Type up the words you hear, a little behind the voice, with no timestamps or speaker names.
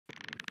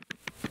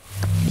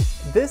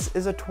This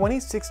is a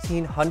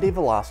 2016 Hyundai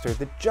Veloster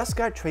that just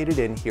got traded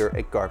in here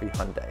at Garvey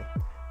Hyundai.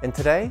 And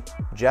today,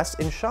 Jess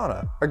and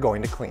Shawnna are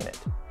going to clean it.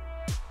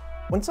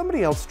 When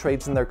somebody else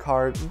trades in their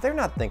car, they're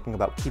not thinking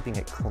about keeping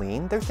it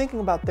clean, they're thinking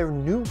about their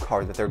new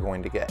car that they're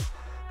going to get.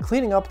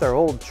 Cleaning up their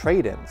old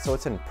trade-in so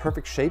it's in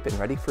perfect shape and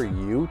ready for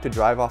you to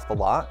drive off the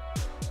lot?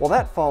 Well,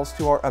 that falls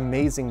to our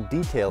amazing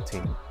detail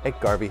team at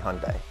Garvey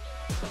Hyundai.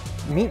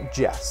 Meet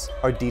Jess,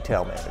 our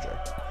detail manager.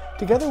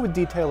 Together with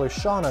detailer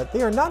Shawnna,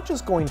 they are not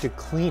just going to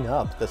clean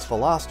up this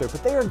Veloster,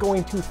 but they are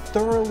going to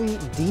thoroughly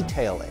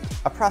detail it,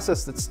 a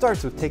process that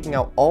starts with taking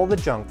out all the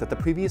junk that the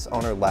previous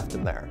owner left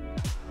in there.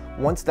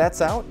 Once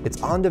that's out,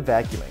 it's on to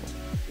vacuuming.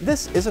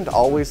 This isn't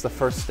always the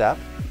first step,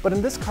 but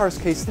in this car's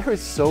case, there is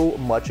so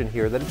much in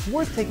here that it's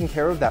worth taking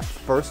care of that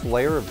first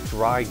layer of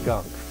dry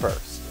gunk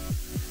first.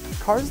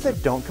 Cars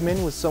that don't come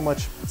in with so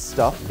much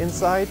stuff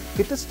inside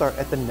get to start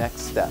at the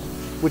next step,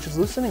 which is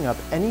loosening up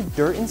any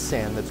dirt and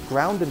sand that's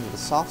ground into the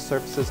soft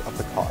surfaces of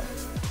the car.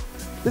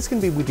 This can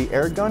be with the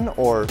air gun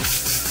or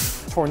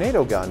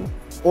tornado gun,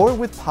 or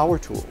with power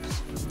tools.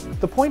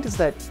 The point is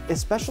that,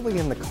 especially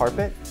in the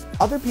carpet,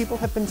 other people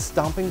have been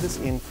stomping this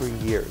in for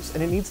years,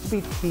 and it needs to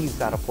be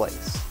teased out of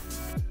place.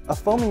 A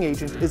foaming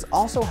agent is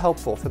also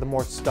helpful for the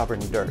more stubborn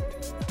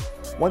dirt.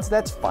 Once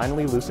that's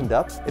finally loosened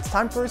up, it's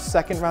time for a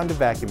second round of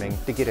vacuuming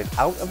to get it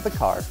out of the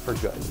car for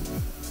good.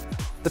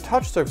 The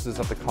touch surfaces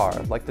of the car,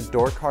 like the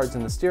door cards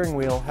and the steering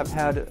wheel, have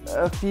had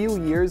a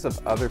few years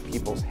of other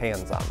people's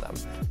hands on them.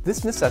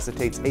 This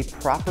necessitates a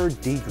proper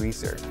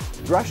degreaser,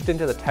 brushed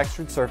into the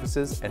textured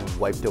surfaces and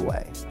wiped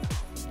away.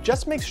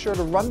 Just make sure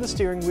to run the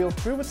steering wheel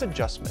through its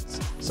adjustments,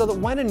 so that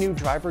when a new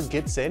driver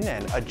gets in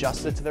and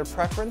adjusts it to their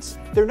preference,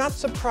 they're not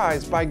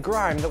surprised by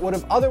grime that would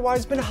have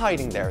otherwise been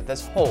hiding there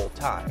this whole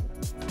time.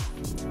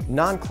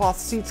 Non-cloth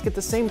seats get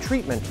the same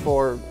treatment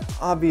for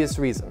obvious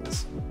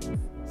reasons.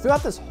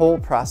 Throughout this whole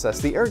process,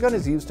 the air gun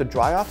is used to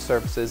dry off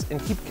surfaces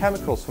and keep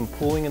chemicals from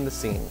pooling in the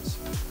seams.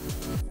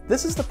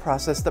 This is the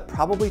process that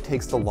probably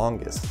takes the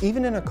longest,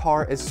 even in a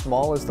car as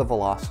small as the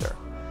Veloster.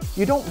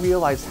 You don't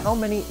realize how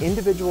many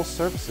individual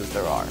surfaces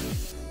there are,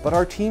 but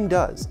our team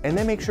does, and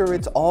they make sure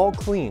it's all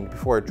cleaned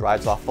before it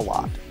drives off the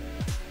lot.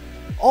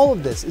 All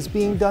of this is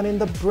being done in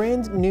the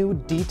brand new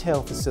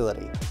detail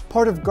facility,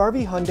 part of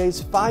Garvey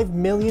Hyundai's $5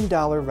 million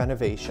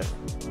renovation.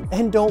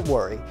 And don't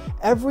worry,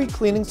 every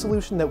cleaning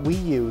solution that we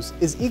use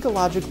is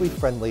ecologically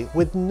friendly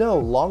with no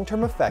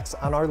long-term effects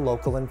on our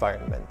local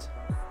environment.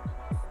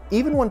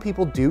 Even when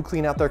people do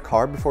clean out their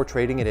car before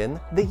trading it in,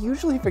 they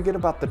usually forget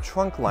about the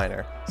trunk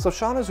liner, so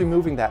Shawnna's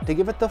removing that to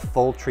give it the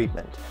full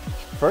treatment.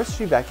 First,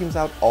 she vacuums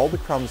out all the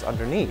crumbs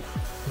underneath.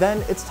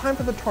 Then, it's time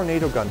for the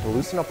tornado gun to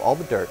loosen up all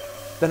the dirt,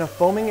 then a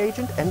foaming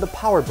agent and the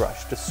power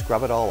brush to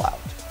scrub it all out.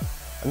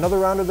 Another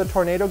round of the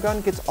tornado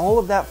gun gets all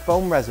of that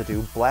foam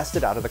residue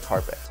blasted out of the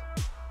carpet.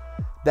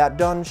 That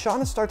done,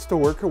 Shawnna starts to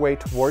work her way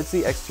towards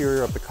the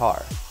exterior of the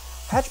car.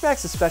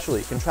 Hatchbacks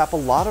especially can trap a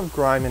lot of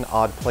grime in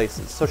odd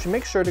places, so she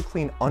makes sure to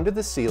clean under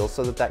the seal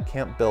so that that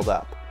can't build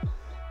up.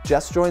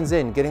 Jess joins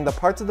in, getting the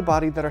parts of the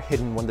body that are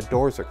hidden when the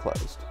doors are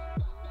closed.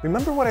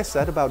 Remember what I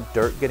said about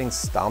dirt getting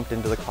stomped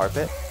into the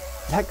carpet?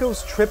 That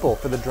goes triple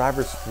for the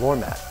driver's floor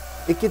mat.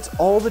 It gets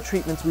all the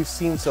treatments we've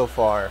seen so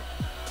far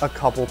a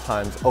couple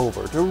times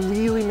over to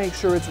really make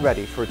sure it's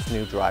ready for its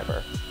new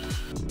driver.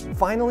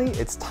 Finally,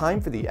 it's time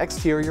for the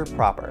exterior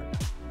proper.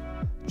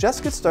 Jess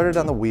gets started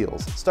on the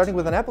wheels, starting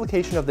with an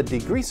application of the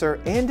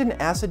degreaser and an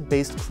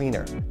acid-based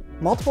cleaner.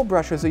 Multiple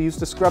brushes are used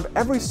to scrub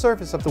every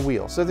surface of the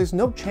wheel, so there's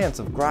no chance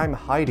of grime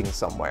hiding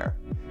somewhere.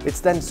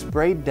 It's then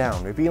sprayed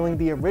down, revealing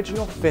the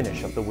original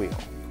finish of the wheel.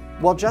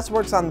 While Jess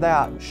works on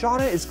that,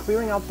 Shawnna is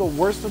clearing out the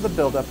worst of the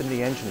buildup in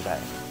the engine bay.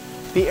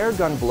 The air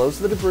gun blows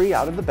the debris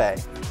out of the bay,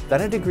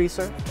 then a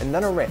degreaser, and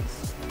then a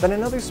rinse, then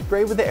another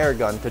spray with the air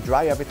gun to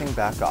dry everything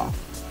back off.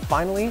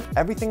 Finally,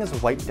 everything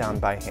is wiped down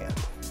by hand.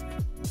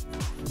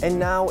 And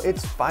now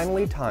it's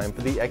finally time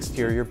for the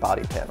exterior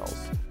body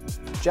panels.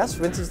 Jess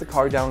rinses the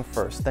car down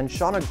first, then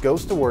Shawnna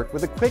goes to work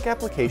with a quick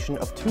application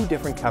of two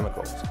different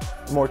chemicals,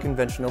 more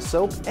conventional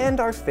soap and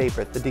our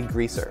favorite, the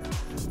degreaser.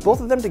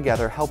 Both of them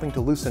together helping to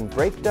loosen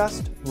brake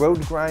dust,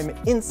 road grime,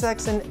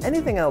 insects, and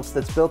anything else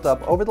that's built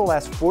up over the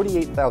last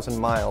 48,000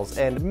 miles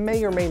and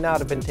may or may not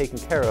have been taken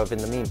care of in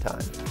the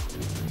meantime.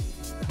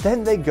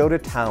 Then they go to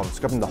town,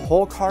 scrubbing the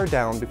whole car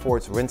down before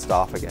it's rinsed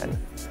off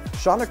again.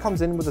 Shawnna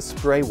comes in with a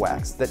spray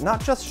wax that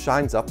not just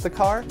shines up the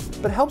car,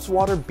 but helps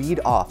water bead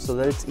off so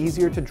that it's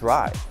easier to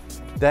dry.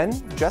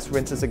 Then, Jess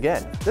rinses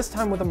again, this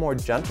time with a more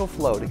gentle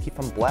flow to keep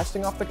from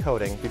blasting off the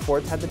coating before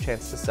it's had the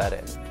chance to set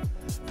in.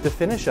 To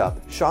finish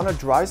up, Shawnna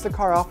dries the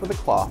car off with a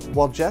cloth,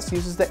 while Jess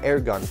uses the air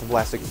gun to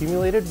blast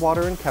accumulated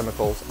water and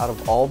chemicals out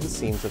of all the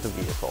seams of the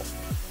vehicle.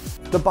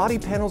 The body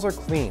panels are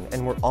clean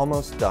and we're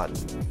almost done.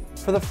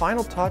 For the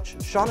final touch,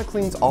 Shawnna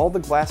cleans all the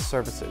glass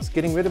surfaces,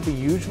 getting rid of the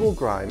usual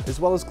grime as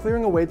well as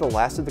clearing away the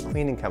last of the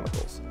cleaning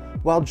chemicals,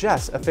 while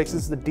Jess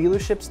affixes the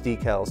dealership's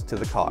decals to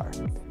the car.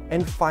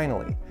 And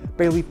finally,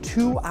 barely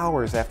 2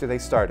 hours after they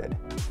started,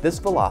 this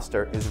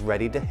Veloster is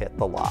ready to hit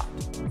the lot.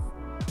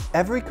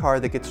 Every car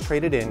that gets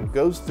traded in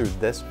goes through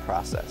this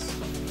process.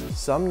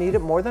 Some need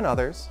it more than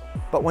others,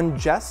 but when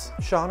Jess,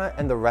 Shawnna,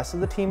 and the rest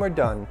of the team are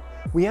done,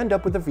 we end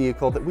up with a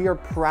vehicle that we are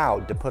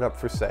proud to put up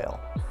for sale.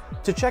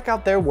 To check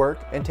out their work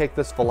and take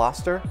this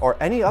Veloster or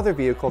any other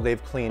vehicle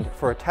they've cleaned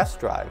for a test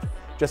drive,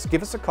 just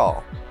give us a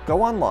call,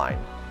 go online,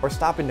 or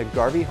stop into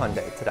Garvey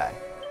Hyundai today.